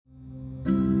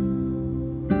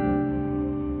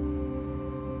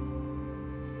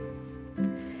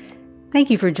Thank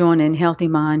you for joining Healthy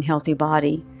Mind, Healthy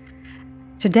Body.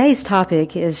 Today's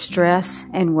topic is stress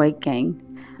and weight gain.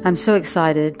 I'm so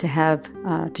excited to have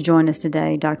to join us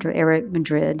today Dr. Eric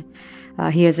Madrid.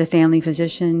 He is a family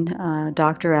physician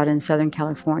doctor out in Southern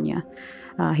California.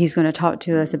 He's going to talk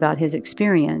to us about his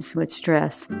experience with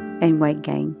stress and weight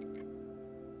gain.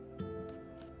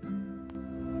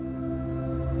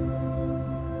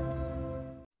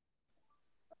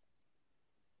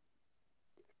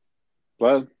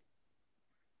 Well,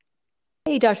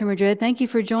 Hey, Dr. Madrid, thank you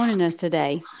for joining us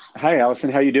today. hi,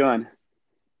 Allison. How you doing?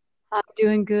 I'm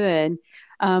doing good.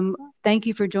 Thank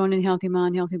you for joining Healthy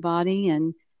Mind, Healthy Body.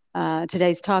 And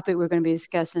today's topic, we're going to be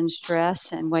discussing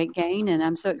stress and weight gain. And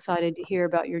I'm so excited to hear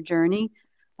about your journey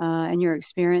and your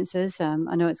experiences. I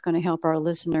know it's going to help our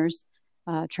listeners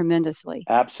tremendously.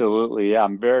 Absolutely. Yeah,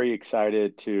 I'm very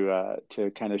excited to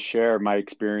kind of share my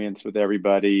experience with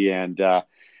everybody. And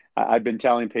I've been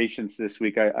telling patients this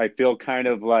week. I feel kind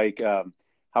of like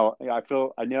how I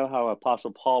feel. I know how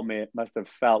Apostle Paul must have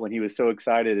felt when he was so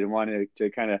excited and wanted to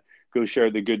kind of go share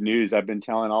the good news. I've been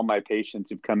telling all my patients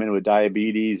who've come in with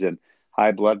diabetes and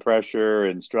high blood pressure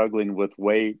and struggling with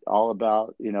weight, all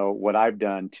about what I've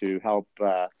done to help.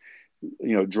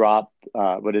 Drop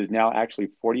what is now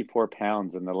actually 44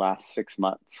 pounds in the last 6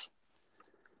 months.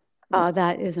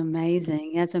 That is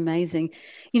amazing. That's amazing.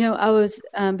 I was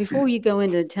before you go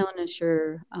into telling us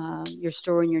your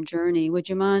story and your journey, would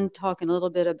you mind talking a little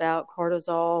bit about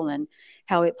cortisol and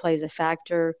how it plays a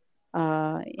factor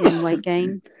in weight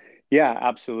gain? Yeah,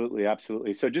 absolutely,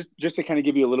 absolutely. So just to kind of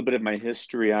give you a little bit of my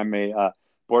history, I'm a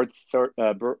board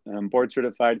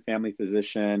certified family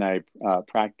physician. I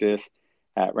practice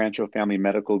at Rancho Family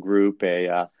Medical Group,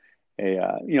 a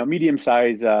medium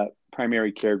sized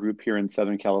primary care group here in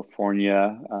Southern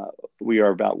California. We are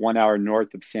about 1 hour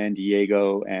north of San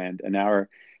Diego and an hour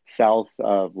south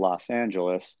of Los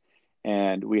Angeles,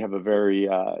 and we have a very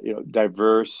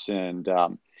diverse and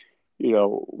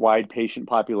wide patient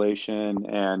population.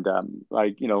 And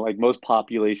like most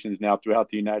populations now throughout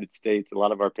the United States, a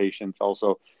lot of our patients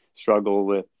also struggle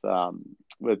with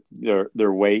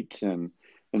their weight and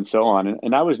so on.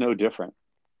 And I was no different.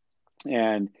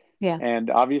 And Yeah. and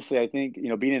obviously, I think,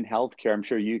 being in healthcare, I'm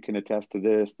sure you can attest to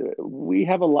this. We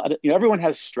have a lot of, everyone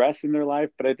has stress in their life,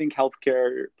 but I think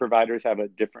healthcare providers have a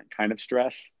different kind of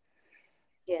stress.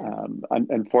 Yes.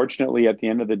 Unfortunately, at the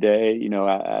end of the day,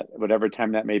 at whatever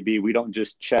time that may be, we don't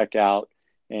just check out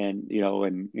and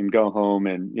go home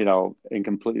and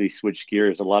completely switch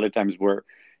gears. A lot of times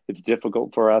it's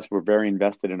difficult for us. We're very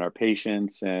invested in our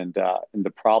patients and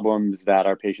the problems that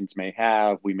our patients may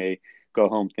have. We may go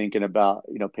home thinking about,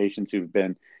 patients who've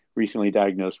been recently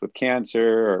diagnosed with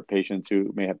cancer or patients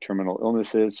who may have terminal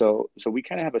illnesses. So we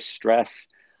kind of have a stress,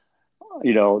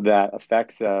 that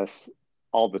affects us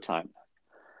all the time.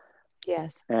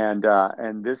 Yes. And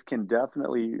this can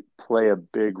definitely play a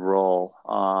big role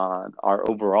on our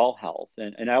overall health.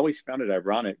 And I always found it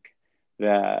ironic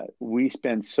that we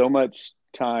spend so much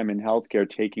time in healthcare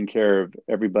taking care of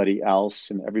everybody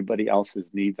else and everybody else's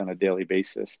needs on a daily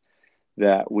basis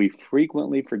that we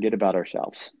frequently forget about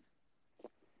ourselves.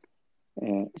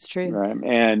 And, It's true. right.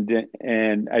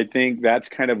 And I think that's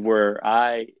kind of where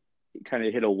I kind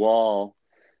of hit a wall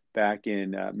back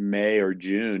in May or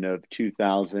June of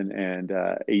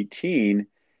 2018.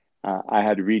 I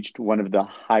had reached one of the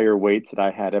higher weights that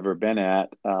I had ever been at,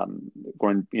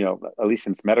 going, at least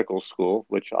since medical school,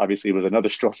 which obviously was another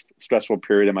stressful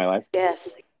period in my life.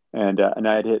 Yes. And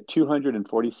I had hit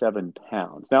 247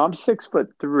 pounds. Now I'm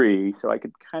 6'3", so I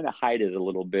could kind of hide it a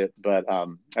little bit, but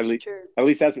Sure. at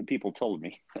least that's what people told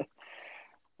me.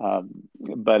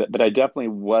 But I definitely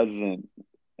wasn't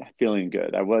feeling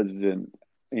good. I wasn't,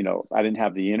 I didn't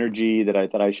have the energy that I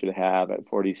thought I should have at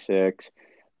 46.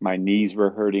 My knees were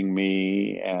hurting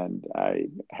me, and I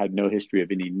had no history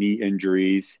of any knee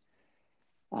injuries.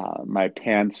 My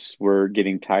pants were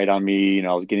getting tight on me.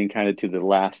 I was getting kind of to the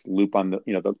last loop on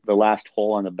the last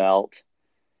hole on the belt,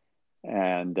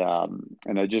 and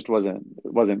I just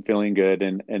wasn't feeling good.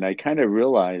 And I kind of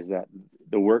realized that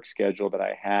the work schedule that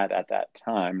I had at that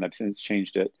time, and I've since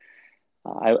changed it.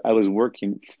 I was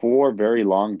working 4 very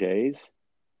long days,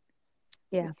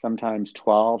 Yeah. sometimes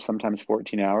 12, sometimes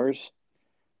 14 hours.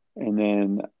 And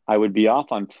then I would be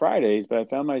off on Fridays, but I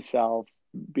found myself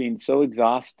being so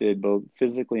exhausted, both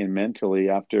physically and mentally,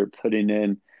 after putting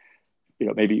in,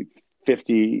 maybe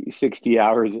 50, 60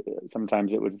 hours.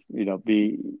 Sometimes it would,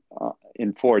 be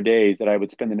in 4 days that I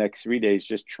would spend the next 3 days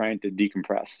just trying to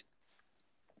decompress.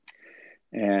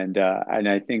 And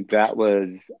I think that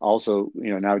was also,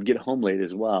 and I would get home late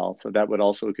as well. So that would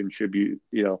also contribute,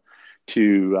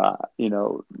 to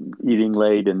eating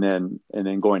late and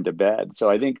then going to bed. So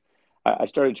I think I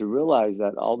started to realize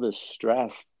that all this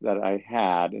stress that I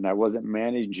had, and I wasn't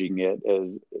managing it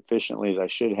as efficiently as I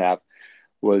should have,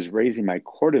 was raising my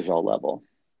cortisol level.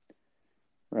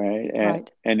 Right.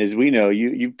 Right. And as we know,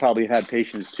 you've probably had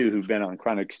patients too who've been on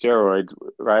chronic steroids,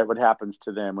 right? What happens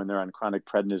to them when they're on chronic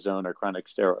prednisone or chronic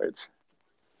steroids?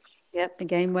 Yep. They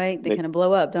gain weight. They They kind of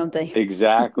blow up, don't they?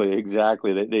 exactly.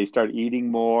 They start eating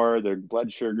more, their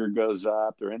blood sugar goes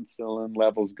up, their insulin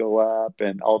levels go up,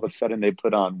 and all of a sudden they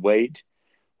put on weight.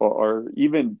 Or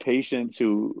even patients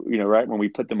who, right when we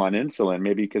put them on insulin,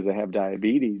 maybe because they have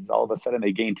diabetes, all of a sudden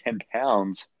they gain 10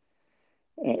 pounds.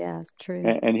 Yeah, it's true.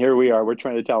 And here we are, we're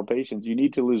trying to tell patients, you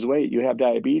need to lose weight. You have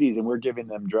diabetes, and we're giving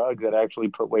them drugs that actually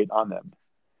put weight on them.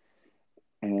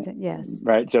 And, Yes.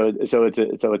 right. So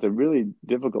it's a really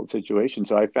difficult situation.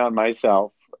 So I found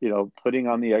myself, putting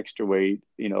on the extra weight.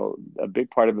 A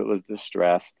big part of it was the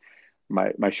stress.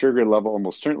 My sugar level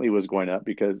almost certainly was going up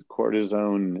because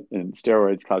cortisone and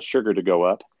steroids cause sugar to go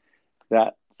up. That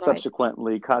Right.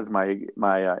 subsequently caused my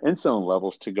insulin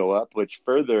levels to go up, which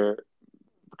further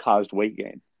caused weight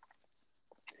gain.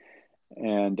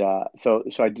 And so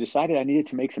I decided I needed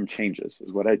to make some changes,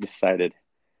 is what I decided.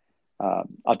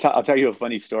 I'll tell you a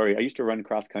funny story. I used to run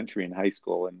cross country in high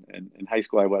school, and in high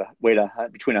school I weighed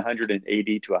between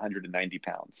 180 to 190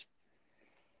 pounds.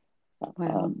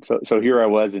 Wow. So here I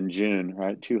was in June,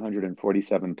 right,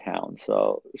 247 pounds.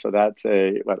 So that's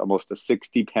almost a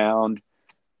 60 pound,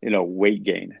 weight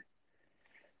gain.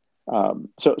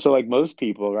 So like most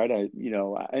people, right?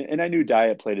 And I knew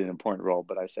diet played an important role,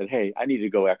 but I said, hey, I need to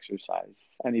go exercise.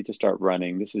 I need to start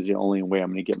running. This is the only way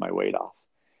I'm going to get my weight off.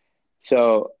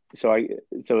 So so I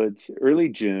so it's early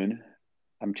June.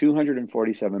 I'm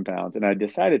 247 pounds, and I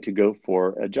decided to go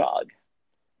for a jog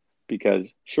because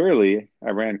surely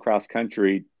I ran cross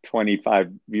country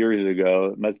 25 years ago.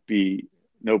 It must be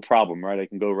no problem, right? I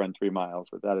can go run 3 miles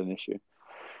without an issue.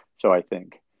 So I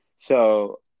think.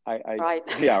 So Right.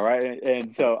 yeah, right.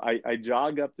 And so I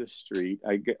jog up the street.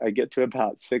 I get to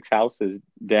about six houses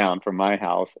down from my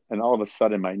house, and all of a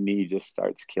sudden my knee just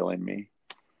starts killing me.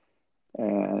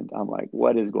 And I'm like,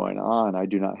 what is going on? I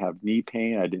do not have knee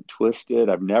pain. I didn't twist it.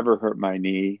 I've never hurt my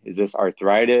knee. Is this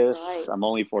arthritis? Right. I'm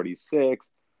only 46.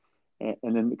 And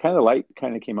then kind of light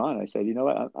kind of came on. I said, you know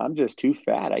what? I'm just too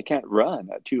fat. I can't run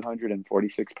at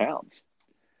 246 pounds.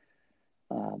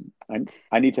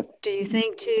 I need to. Do you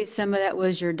think too some of that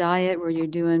was your diet? Were you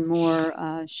doing more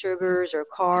sugars or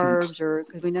carbs, or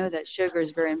because we know that sugar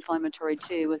is very inflammatory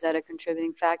too? Was that a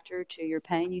contributing factor to your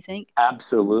pain, you think?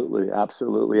 Absolutely,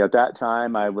 absolutely. At that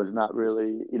time, I was not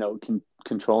really,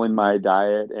 controlling my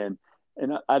diet, and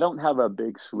I don't have a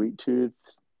big sweet tooth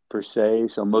per se,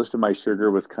 so most of my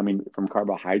sugar was coming from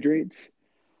carbohydrates,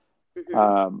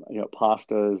 Hmm.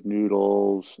 pastas,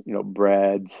 noodles,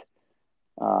 breads,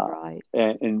 uh, Right.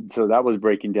 and so that was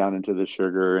breaking down into the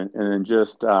sugar, and then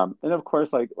just, and of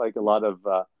course, like a lot of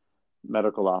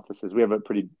medical offices. We have a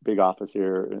pretty big office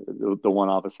here. The one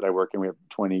office that I work in, we have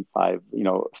 25,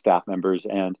 staff members,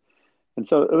 and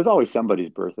so it was always somebody's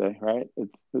birthday, right?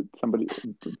 It's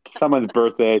someone's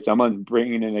birthday, someone's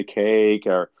bringing in a cake,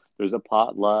 or there's a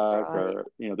potluck, Right.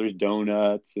 or there's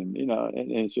donuts, and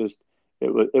it's just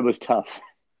it was tough.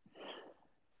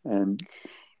 And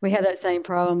We have that same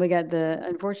problem. We got the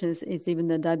unfortunate it's even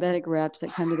the diabetic reps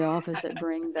that come to the office that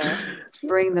bring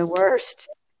the worst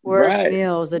right,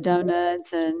 meals, the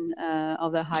donuts and all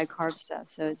the high carb stuff.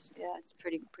 So it's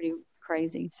pretty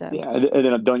crazy. So yeah, and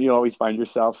then don't you always find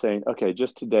yourself saying, okay,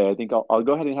 just today, I think I'll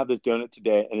go ahead and have this donut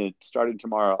today, and then starting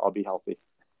tomorrow, I'll be healthy.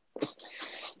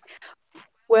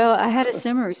 well, I had a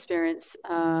similar experience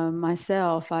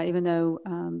myself. Even though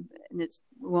and it's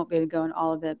we won't be able to go into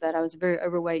all of it, but I was a very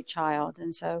overweight child,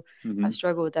 and so I Hmm.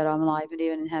 struggled with that all my life, and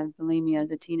even had bulimia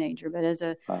as a teenager. But as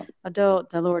a Wow. adult,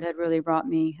 the Lord had really brought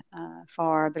me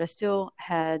far. But I still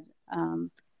had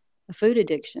a food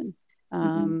addiction.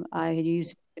 Hmm. I had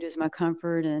used food as my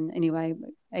comfort, and anyway,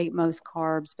 ate most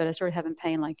carbs. But I started having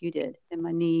pain like you did in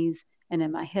my knees and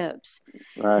in my hips.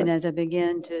 Right. And as I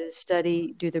began to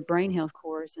study, do the brain health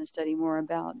course and study more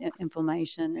about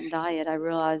inflammation and diet, I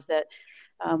realized that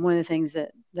one of the things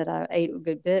that I ate a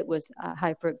good bit was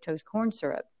high fructose corn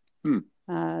syrup. Hmm.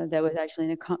 That was actually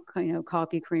in a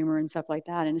coffee creamer and stuff like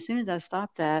that. And as soon as I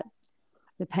stopped that,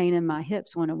 the pain in my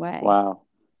hips went away. Wow.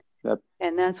 That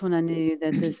And that's when I knew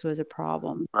that this was a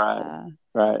problem. right. Uh,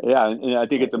 Right. Yeah. And I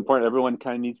think that, it's important. Everyone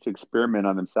kind of needs to experiment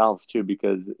on themselves too,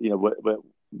 because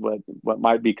what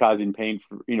might be causing pain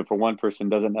for one person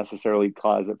doesn't necessarily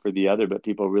cause it for the other, but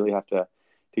people really have to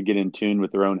get in tune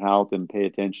with their own health and pay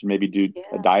attention. Maybe do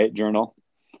a yeah, diet journal.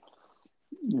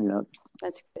 you know,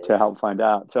 That's to good. help find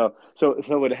out. So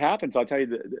what happened? So I'll tell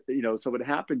you so what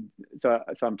happened. So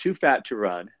I'm too fat to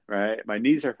run, right? My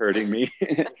knees are hurting me.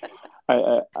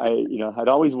 Had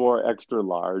always wore extra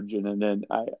large, and then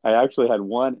I actually had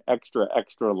one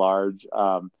extra large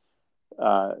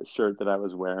shirt that I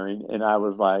was wearing, and I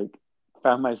was like,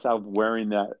 found myself wearing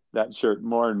that shirt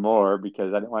more and more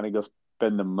because I didn't want to go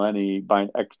spend the money buying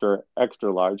extra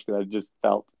large because I just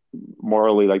felt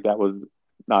morally like that was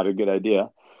not a good idea.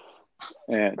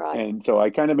 Right. And so I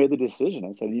kind of made the decision.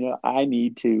 I said, I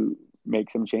need to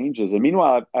make some changes. And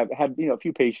meanwhile, I've had, a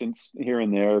few patients here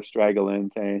and there straggle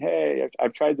in saying, hey,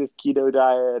 I've tried this keto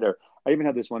diet. Or I even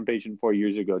had this one patient 4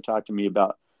 years ago talk to me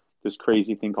about this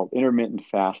crazy thing called intermittent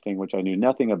fasting, which I knew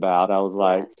nothing about. I was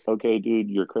like, Yes. okay,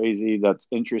 dude, you're crazy. That's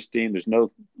interesting. There's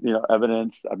no,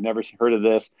 evidence. I've never heard of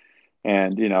this.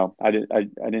 And, I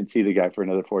didn't see the guy for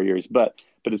another 4 years, but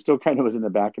it still kind of was in the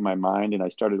back of my mind. And I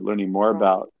started learning more Right.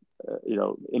 about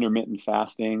intermittent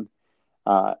fasting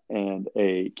and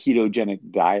a ketogenic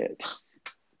diet.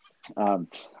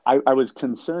 I was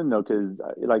concerned though, because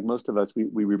like most of us,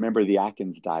 we remember the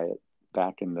Atkins diet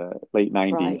back in the late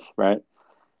Right. 90s, right?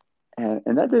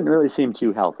 And that didn't really seem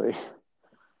too healthy.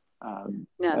 I,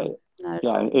 No, not at yeah,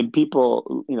 all. and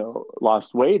people,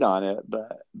 lost weight on it,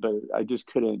 but I just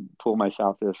couldn't pull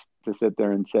myself to sit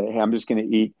there and say, hey, I'm just going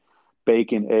to eat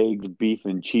bacon, eggs, beef,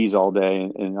 and cheese all day,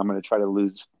 and I'm going to try to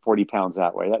lose 40 pounds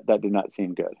that way. That did not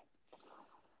seem good.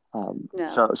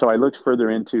 No. So I looked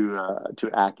further into to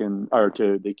Atkins or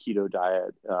to the keto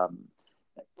diet, and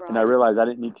I Right. realized I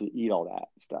didn't need to eat all that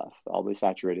stuff, all the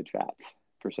saturated fats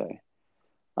per se.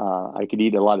 I could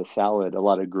eat a lot of salad, a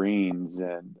lot of greens,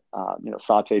 and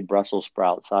sautéed Brussels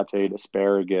sprouts, sautéed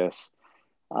asparagus,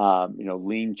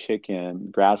 lean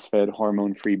chicken, grass-fed,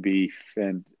 hormone-free beef,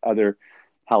 and other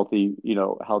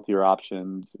healthier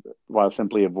options, while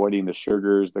simply avoiding the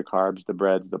sugars, the carbs, the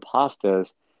breads, the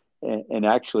pastas, and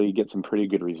actually get some pretty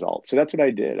good results. So that's what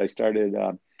I did. I started.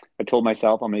 I told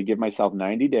myself I'm going to give myself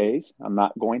 90 days. I'm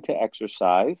not going to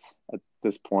exercise at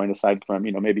this point, aside from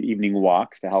maybe evening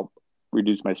walks to help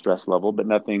reduce my stress level, but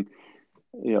nothing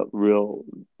real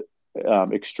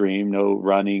extreme, no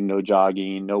running, no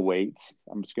jogging, no weights.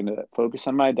 I'm just going to focus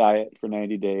on my diet for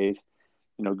 90 days,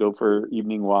 go for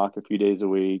evening walk a few days a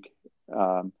week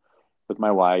um, with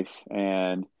my wife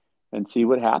and see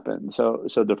what happens. So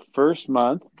the first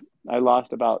month I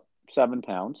lost about 7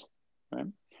 pounds, right?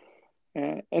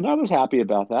 And I was happy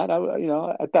about that.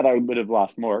 I thought I would have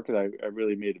lost more because I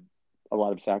really made a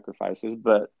lot of sacrifices,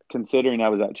 but considering I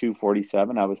was at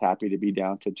 247, I was happy to be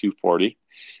down to 240.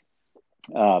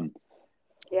 Um,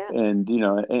 Yeah.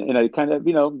 and I kind of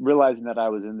realizing that I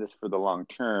was in this for the long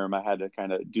term, I had to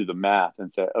kind of do the math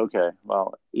and say, okay,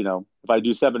 well, if I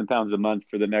do 7 pounds a month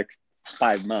for the next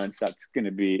 5 months, that's going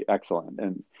to be excellent.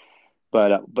 And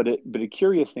but a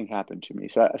curious thing happened to me.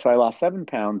 So I lost 7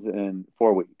 pounds in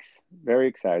 4 weeks. Very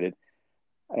excited,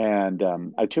 and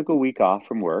I took a week off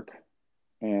from work,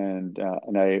 and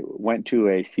I went to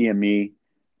a CME,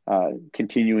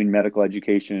 continuing medical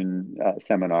education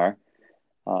seminar.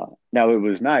 Now it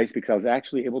was nice because I was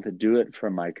actually able to do it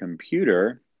from my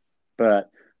computer,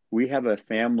 but we have a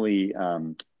family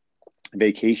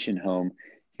vacation home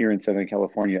here in Southern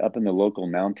California, up in the local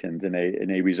mountains in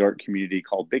a resort community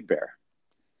called Big Bear.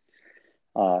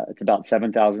 It's about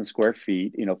 7,000 square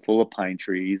feet, full of pine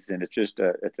trees, and it's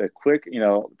a quick,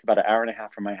 it's about an hour and a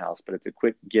half from my house, but it's a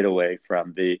quick getaway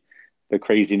from the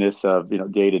craziness of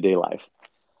day to day life.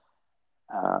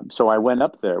 So I went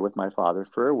up there with my father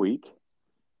for a week,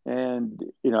 and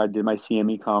I did my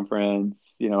CME conference.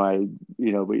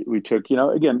 We took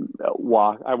again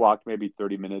walk. I walked maybe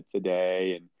 30 minutes a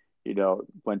day, and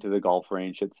went to the golf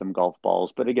range, hit some golf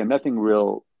balls, but again, nothing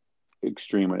real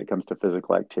extreme when it comes to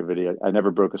physical activity. I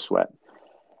never broke a sweat.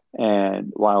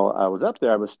 And while I was up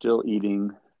there, I was still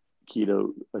eating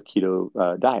a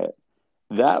keto diet.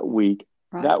 That week,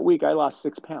 Right. that week I lost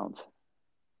 6 pounds.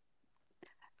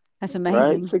 That's Right,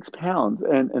 amazing. 6 pounds,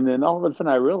 and then all of a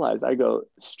sudden I realized I go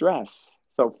stress.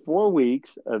 So 4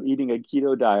 weeks of eating a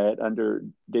keto diet under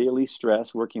daily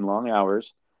stress, working long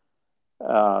hours,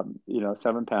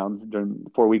 7 pounds during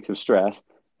 4 weeks of stress,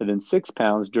 and then 6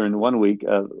 pounds during 1 week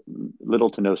of little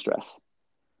to no stress.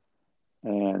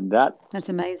 And that That's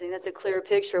amazing. That's a clear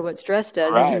picture of what stress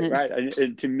does, isn't Right, it? right.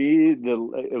 And to me,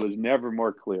 it was never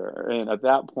more clear. And at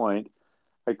that point,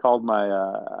 I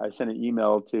sent an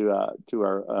email to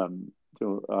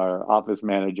our office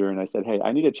manager, and I said, "Hey,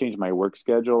 I need to change my work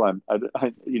schedule. And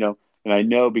I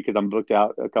know because I'm booked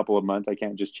out a couple of months, I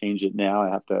can't just change it now. I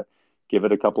have to give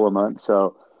it a couple of months.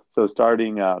 So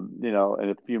starting, in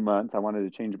a few months, I wanted to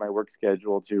change my work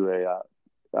schedule to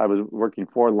I was working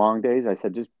 4 long days. I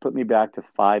said, just put me back to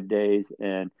 5 days,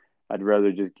 and I'd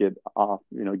rather just get off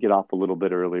a little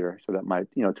bit earlier, so that my,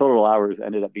 total hours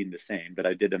ended up being the same, but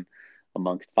I did them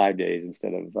amongst 5 days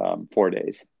instead of 4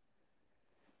 days.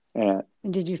 And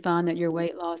And did you find that your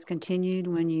weight loss continued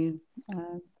when you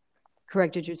uh,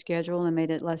 corrected your schedule and made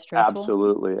it less stressful?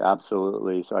 absolutely,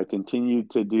 absolutely. So I continued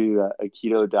to do a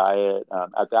keto diet.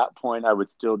 At that point, I would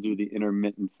still do the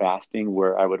intermittent fasting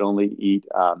where I would only eat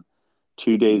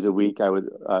 2 days a week. I would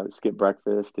skip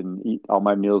breakfast and eat all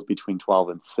my meals between 12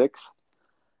 and 6.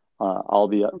 All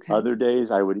the Okay. other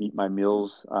days, I would eat my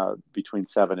meals between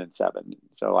 7 and 7.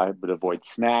 So I would avoid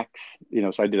snacks.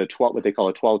 So I did what they call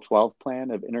a 12-12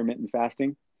 plan of intermittent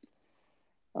fasting.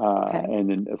 Okay. And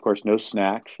then, of course, no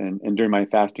snacks. And during my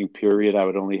fasting period, I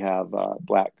would only have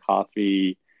black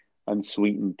coffee,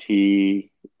 unsweetened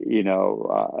tea,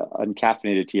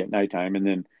 uncaffeinated tea at nighttime,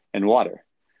 and water,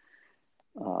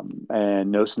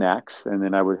 and no snacks. And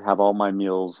then I would have all my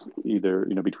meals either,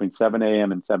 between 7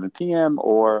 a.m. and 7 p.m.,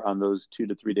 or on those 2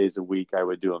 to 3 days a week, I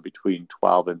would do them between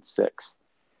 12 and 6,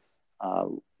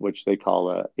 which they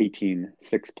call a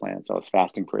 18-6 plan. So I was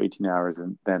fasting for 18 hours,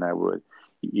 and then I would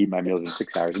eat my meals in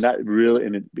 6 hours. And that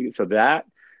really, so that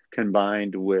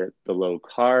combined with the low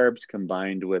carbs,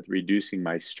 combined with reducing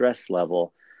my stress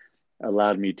level,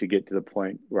 allowed me to get to the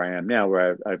point where I am now,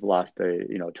 where I've lost a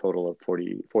total of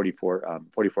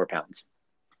 44 pounds.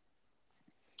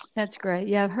 That's great.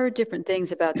 Yeah, I've heard different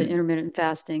things about the intermittent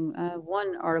fasting.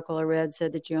 One article I read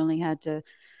said that you only had to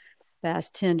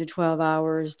fast 10 to 12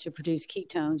 hours to produce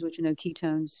ketones, which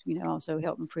ketones, also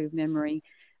help improve memory.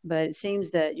 But it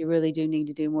seems that you really do need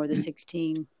to do more of the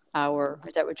 16-hour.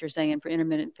 Is that what you're saying for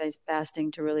intermittent fasting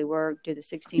to really work? Do the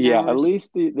 16 Yeah, at hours? least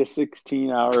the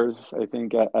 16 hours, I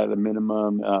think, at a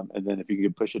minimum. And then if you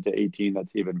could push it to 18,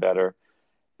 that's even better.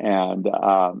 And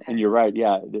Okay. you're right.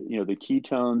 Yeah, the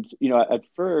ketones. At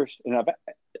first, and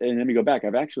let me go back.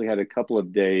 I've actually had a couple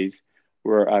of days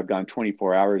where I've gone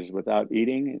 24 hours without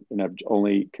eating, and I've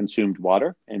only consumed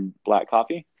water and black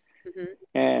coffee. Hmm.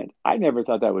 And I never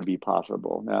thought that would be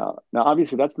possible. Now,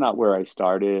 obviously, that's not where I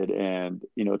started. And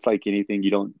it's like anything.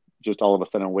 You don't just all of a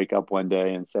sudden wake up one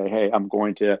day and say, "Hey, I'm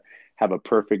going to have a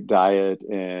perfect diet,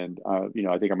 and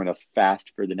I think I'm going to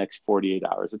fast for the next 48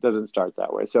 hours." It doesn't start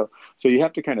that way. So you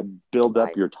have to kind of build up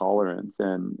Right. your tolerance,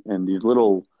 and these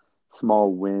little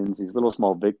small wins, these little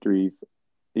small victories.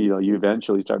 You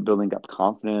eventually start building up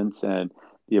confidence and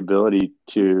the ability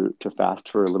to fast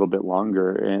for a little bit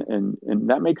longer, and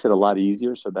that makes it a lot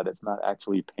easier so that it's not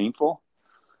actually painful.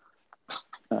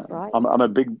 Right.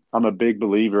 I'm a big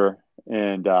believer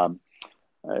in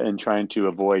trying to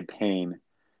avoid pain.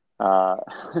 Uh,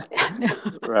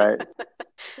 right.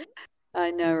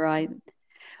 I know, right?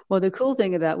 Well, the cool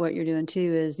thing about what you're doing too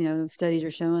is, studies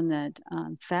are showing that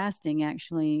fasting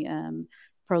actually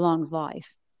prolongs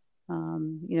life.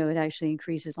 It actually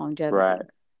increases Right. longevity.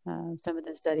 Some of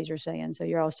the studies are saying. So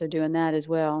you're also doing that as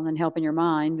well and helping your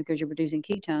mind because you're producing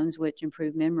ketones, which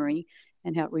improve memory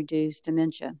and help reduce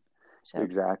dementia. So,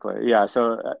 Exactly. Yeah.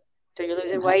 So so you're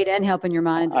losing weight and helping your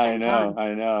mind at the I same know. time.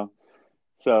 I know.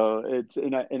 So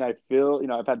and I feel,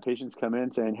 I've had patients come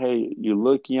in saying, "Hey, you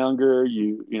look younger,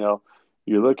 you're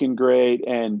looking great."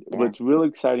 And Yeah. what's really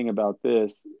exciting about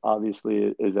this,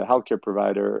 obviously, is a healthcare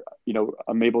provider,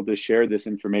 I'm able to share this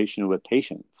information with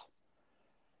patients.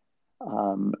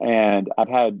 And I've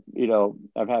had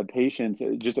patients,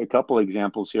 just a couple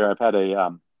examples here. I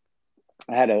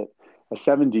had a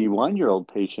 71-year-old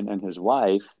patient and his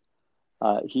wife.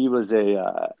 He is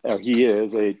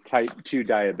a type 2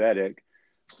 diabetic,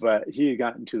 but he had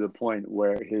gotten to the point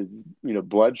where his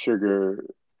blood sugar,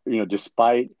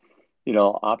 despite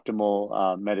optimal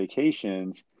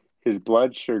medications, his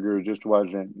blood sugar just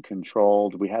wasn't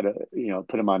controlled. We had to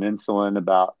put him on insulin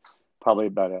probably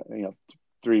about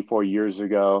 3-4 years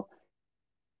ago.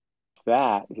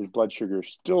 That his blood sugar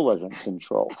still wasn't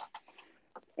controlled.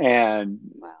 and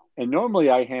Wow. and normally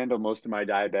I handle most of my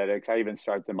diabetics. I even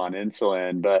start them on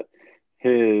insulin, but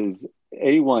his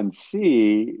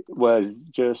A1C was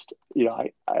just,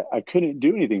 I couldn't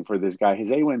do anything for this guy. His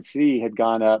A1C had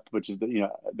gone up, which is the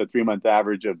 3-month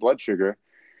average of blood sugar,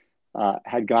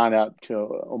 had gone up to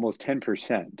almost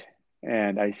 10%.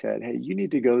 And I said, "Hey, you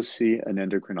need to go see an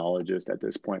endocrinologist at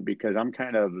this point because I'm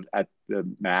kind of at the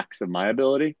max of my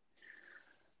ability."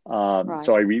 So Right.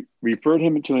 I referred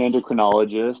him to an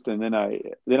endocrinologist, and then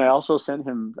I also sent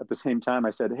him at the same time. I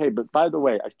said, "Hey, but by the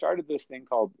way, I started this thing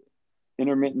called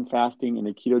intermittent fasting and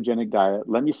a ketogenic diet.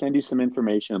 Let me send you some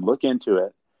information. Look into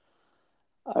it."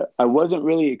 I wasn't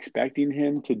really expecting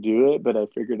him to do it, but I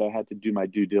figured I had to do my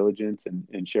due diligence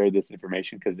and share this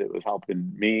information because it was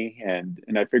helping me. And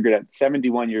I figured at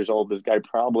 71 years old, this guy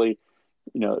probably,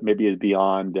 maybe is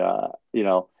beyond,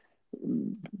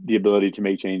 the ability to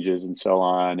make changes and so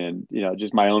on. And,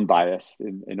 just my own bias.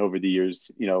 And over the years,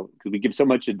 because we give so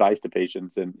much advice to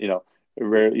patients and,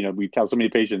 we tell so many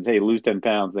patients, hey, lose 10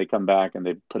 pounds. They come back and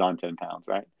they put on 10 pounds,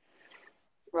 right?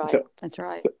 Right. So, That's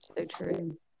right. so So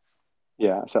true.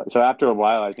 Yeah, so after a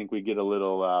while, I think we get a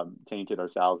little tainted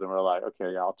ourselves, and we're like,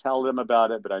 okay, I'll tell them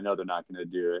about it, but I know they're not going to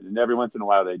do it. And every once in a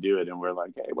while, they do it, and we're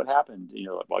like, hey, what happened?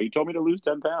 Like, well, you told me to lose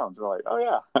 10 pounds. We're like, oh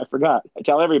yeah, I forgot. I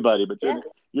tell everybody, but Yeah,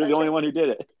 you're the that's only right. one who did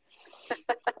it.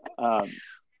 Um,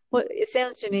 Well, it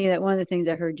sounds to me that one of the things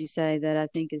I heard you say that I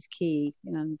think is key,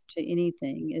 to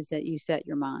anything is that you set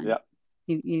your mind. yeah,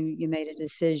 You made a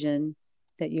decision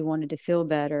that you wanted to feel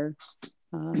better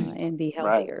and be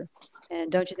right. healthier. And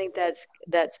don't you think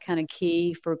that's kind of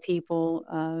key for people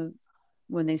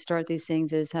when they start these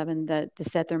things is having that to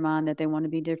set their mind that they want to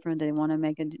be different, they want to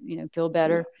make it, feel Yeah,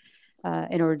 better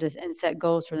in order to and set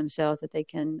goals for themselves that they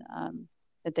can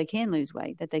lose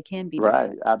weight, that they can be right.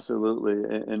 different.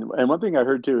 Absolutely. And one thing I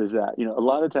heard too is that, a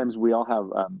lot of times we all have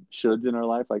shoulds in our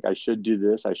life, like I should do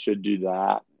this, I should do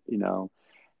that,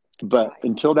 but Right.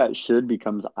 until that should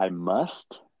becomes I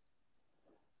must,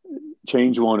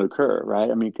 change won't occur, right?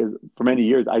 I mean, because for many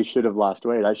years I should have lost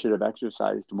weight, I should have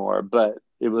exercised more, but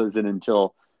it wasn't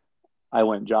until I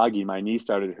went jogging, my knee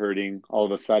started hurting. All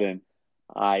of a sudden,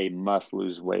 I must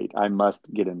lose weight. I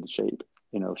must get into shape.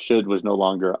 Should was no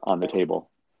longer on the table.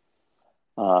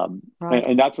 Right.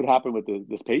 And that's what happened with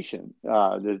this patient,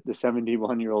 the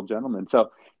 71-year-old gentleman. So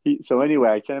anyway,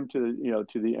 I sent him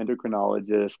to the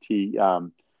endocrinologist. He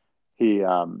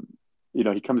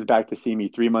comes back to see me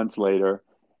 3 months later,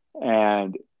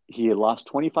 and he had lost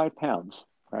 25 pounds,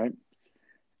 right?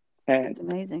 And That's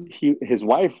amazing. his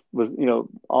wife was,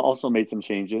 also made some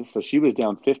changes. So she was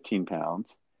down 15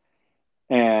 pounds,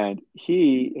 and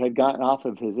he had gotten off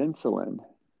of his insulin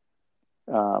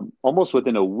almost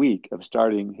within a week of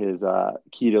starting his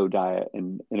keto diet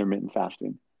and intermittent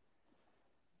fasting.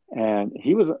 And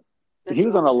he That's was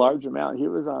on a wonderful. large amount. He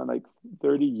was on like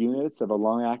 30 units of a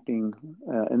long-acting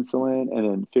insulin and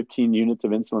then 15 units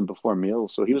of insulin before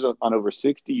meals. So he was on over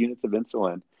 60 units of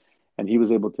insulin, and he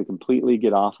was able to completely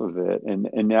get off of it.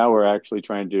 And now we're actually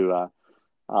trying to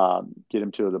get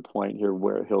him to the point here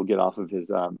where he'll get off of his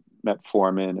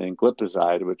metformin and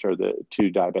glipizide, which are the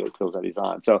two diabetic pills that he's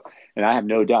on. So, and I have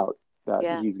no doubt that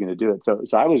Yeah. he's going to do it. So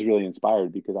I was really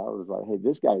inspired because I was like, hey,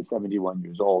 this guy is 71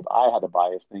 years old. I had a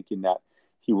bias thinking that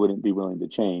he wouldn't be willing to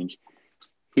change.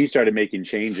 He started making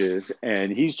changes,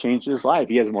 and he's changed his life.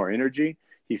 He has more energy.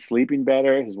 He's sleeping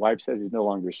better. His wife says he's no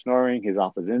longer snoring. He's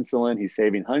off his insulin. He's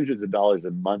saving hundreds of dollars a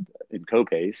month in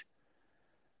copays.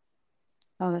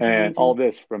 Oh, that's And all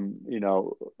amazing. this from,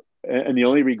 and the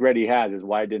only regret he has is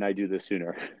why didn't I do this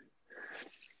sooner?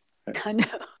 I know.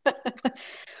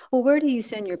 Well, where do you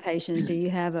send your patients? Do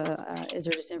you have is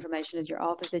there just information at your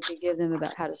office that you give them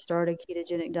about how to start a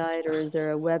ketogenic diet, or is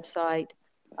there a website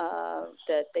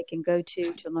that they can go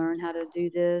to learn how to do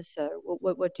this?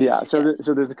 What do you Yeah, suggest?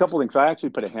 so there's a couple things. So I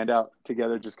actually put a handout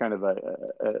together, just kind of a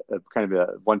kind of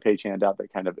a one-page handout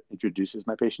that kind of introduces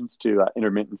my patients to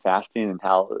intermittent fasting and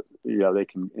how they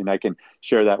can, and I can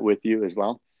share that with you as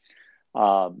well.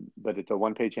 But it's a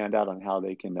one-page handout on how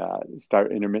they can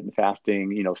start intermittent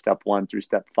fasting, step one through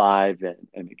step five,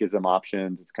 and it gives them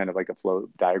options. It's kind of like a flow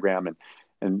diagram,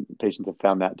 and patients have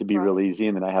found that to be Right. real easy.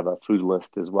 And then I have a food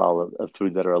list as well of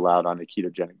foods that are allowed on a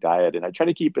ketogenic diet, and I try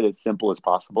to keep it as simple as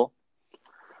possible.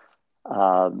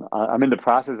 I'm in the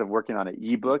process of working on an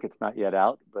ebook. It's not yet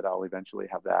out, but I'll eventually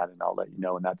have that, and I'll let you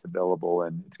know when that's available.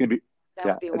 And it's going to be, That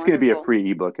yeah, would be it's going to be a wonderful.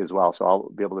 free ebook as well. So I'll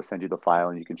be able to send you the file,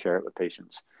 and you can share it with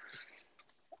patients.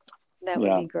 That would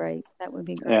Yeah, be great. That would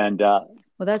be great. and Well,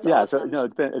 that's yeah, so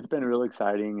awesome. it's been really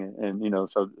exciting, and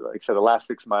so like I said, the last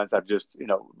 6 months I've just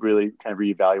really kind of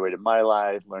reevaluated my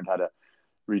life, learned how to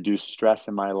reduce stress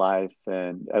in my life,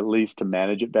 and at least to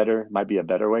manage it better might be a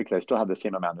better way because I still have the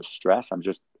same amount of stress. I'm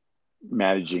just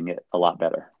managing it a lot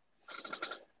better.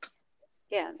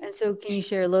 Yeah. And so, can you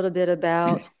share a little bit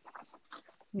about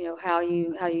how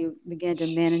you began to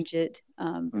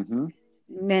Hmm.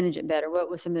 manage it better? What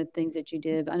were some of the things that you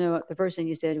did? I know the first thing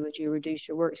you said was you reduced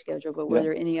your work schedule, but were Yeah.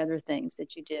 there any other things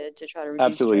that you did to try to reduce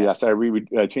Absolutely, yes. stress?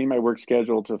 I changed my work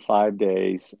schedule to 5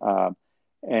 days,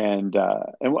 and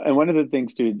one of the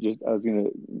things too, just I was going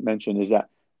to mention is that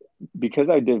because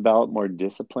I developed more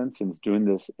discipline since doing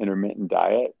this intermittent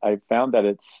diet, I found that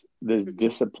it's this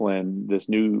Hmm. this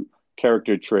new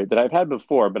character trait that I've had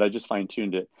before, but I just fine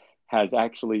tuned it, has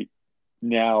actually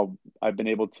now I've been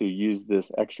able to use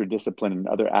this extra discipline in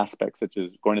other aspects, such as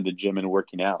going to the gym and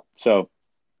working out. So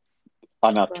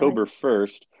on Right. October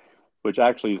 1st, which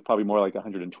actually is probably more like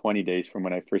 120 days from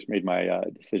when I first made my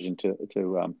decision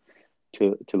to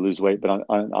lose weight. But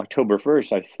on October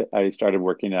 1st, I started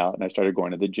working out and I started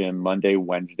going to the gym Monday,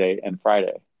 Wednesday, and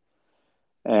Friday.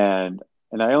 And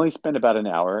and I only spend about an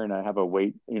hour, and I have a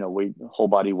whole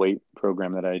body weight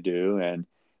program that I do. And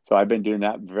so I've been doing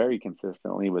that very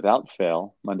consistently without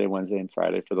fail, Monday, Wednesday, and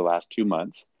Friday for the last 2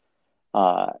 months.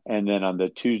 And then on the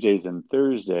Tuesdays and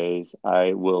Thursdays,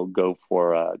 I will go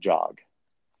for a jog.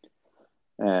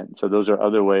 And so those are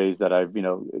other ways that I've,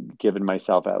 given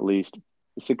myself at least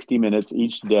 60 minutes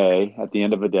each day at the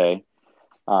end of a day,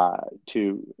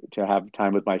 to have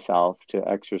time with myself, to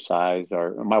exercise,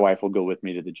 or my wife will go with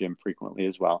me to the gym frequently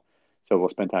as well. So we'll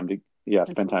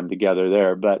That's spend time together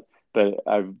there. But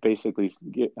I've basically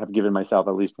have given myself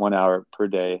at least 1 hour per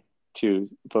day to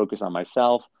focus on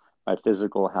myself, my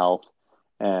physical health,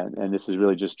 and this has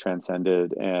really just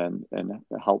transcended and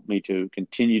helped me to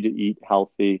continue to eat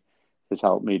healthy. Has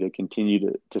helped me to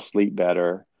continue to sleep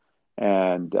better,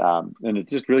 and it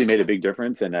just really made a big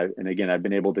difference. And again, I've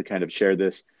been able to kind of share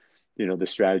this, the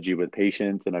strategy with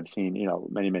patients, and I've seen,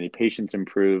 many patients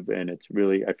improve. And it's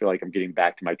really, I feel like I'm getting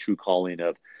back to my true calling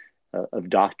of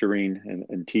doctoring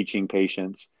and teaching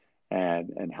patients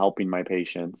and helping my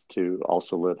patients to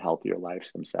also live healthier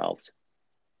lives themselves.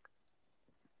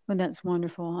 Well, that's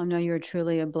wonderful. I know you're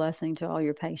truly a blessing to all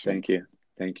your Thank patients. you.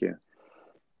 Thank you.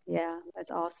 Yeah,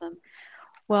 that's awesome.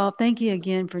 Well, thank you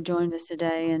again for joining us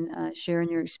today and sharing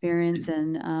your experience.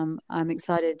 And I'm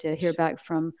excited to hear back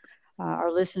from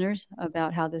our listeners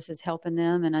about how this is helping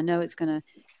them. And I know it's going to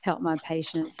help my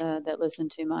patients that listen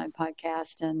to my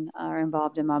podcast and are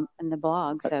involved in the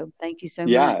blog. So thank you so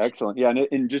Yeah, much. excellent. Yeah,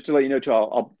 and just to let you know too,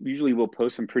 I'll usually will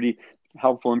post some pretty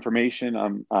helpful information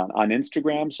on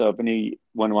Instagram. So if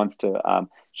anyone wants to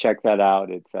check that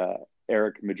out, it's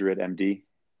Eric Madrid MD.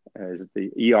 Is it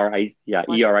the ERI? Yeah,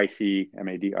 Wonderful.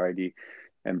 ERICMADRID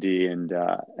MD, and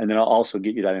then I'll also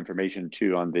get you that information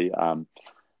too on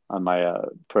my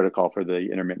protocol for the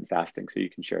intermittent fasting, so you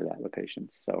can share that with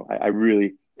patients. So I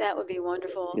really, That would be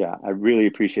wonderful. yeah, I really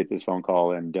appreciate this phone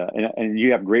call, and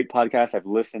you have great podcasts. I've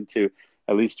listened to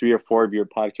at least 3 or 4 of your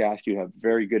podcasts. You have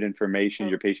very good information. Oh,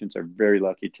 Your patients are very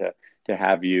lucky to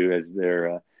have you as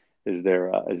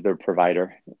their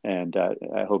provider, and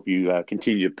I hope you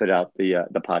continue to put out the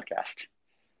podcast.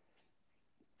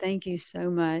 thank you so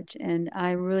much. And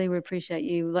I really appreciate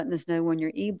you letting us know when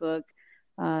your ebook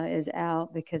is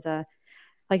out because like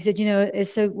I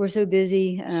said, we're so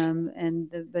busy,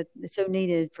 but it's so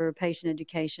needed for patient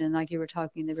education. Like you were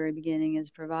talking in the very beginning, as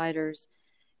providers,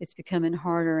 it's becoming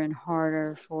harder and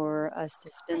harder for us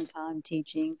to spend time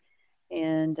teaching.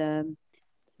 And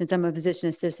since I'm a physician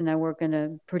assistant, I work in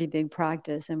a pretty big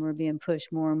practice, and we're being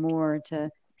pushed more and more to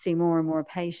see more and more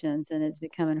patients, and it's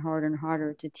becoming harder and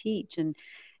harder to teach. And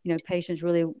patients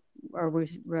really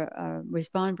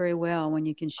respond very well when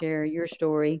you can share your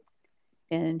story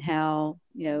and how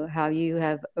you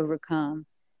have overcome.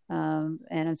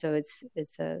 And so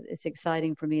it's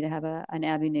exciting for me to have an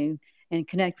avenue and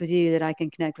connect with you that I can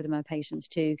connect with my patients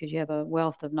too, because you have a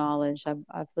wealth of knowledge.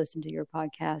 I've listened to your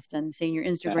podcast and seen your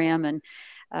Yeah, Instagram, and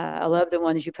I love the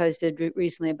one that you posted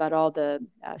recently about all the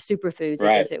superfoods. I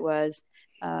right. guess it was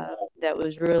that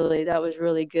was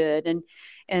really good,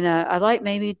 and I'd like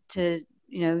maybe to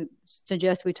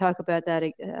suggest we talk about that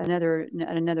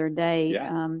another day.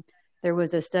 Yeah, There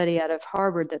was a study out of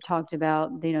Harvard that talked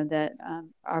about, that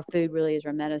our food really is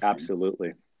our medicine,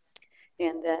 absolutely.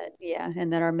 and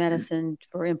that our medicine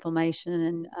for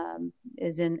inflammation and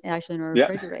is actually in our Yeah,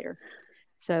 refrigerator.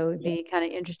 So it'd be kind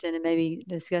of interesting to maybe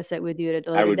discuss that with you at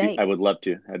a I later would be. date. I would love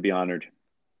to. I'd be honored.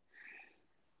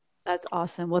 That's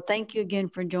awesome. Well, thank you again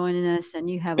for joining us, and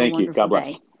you have a Thank you. God wonderful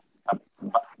bless. day.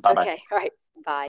 Bye bye. Okay. All right. Bye.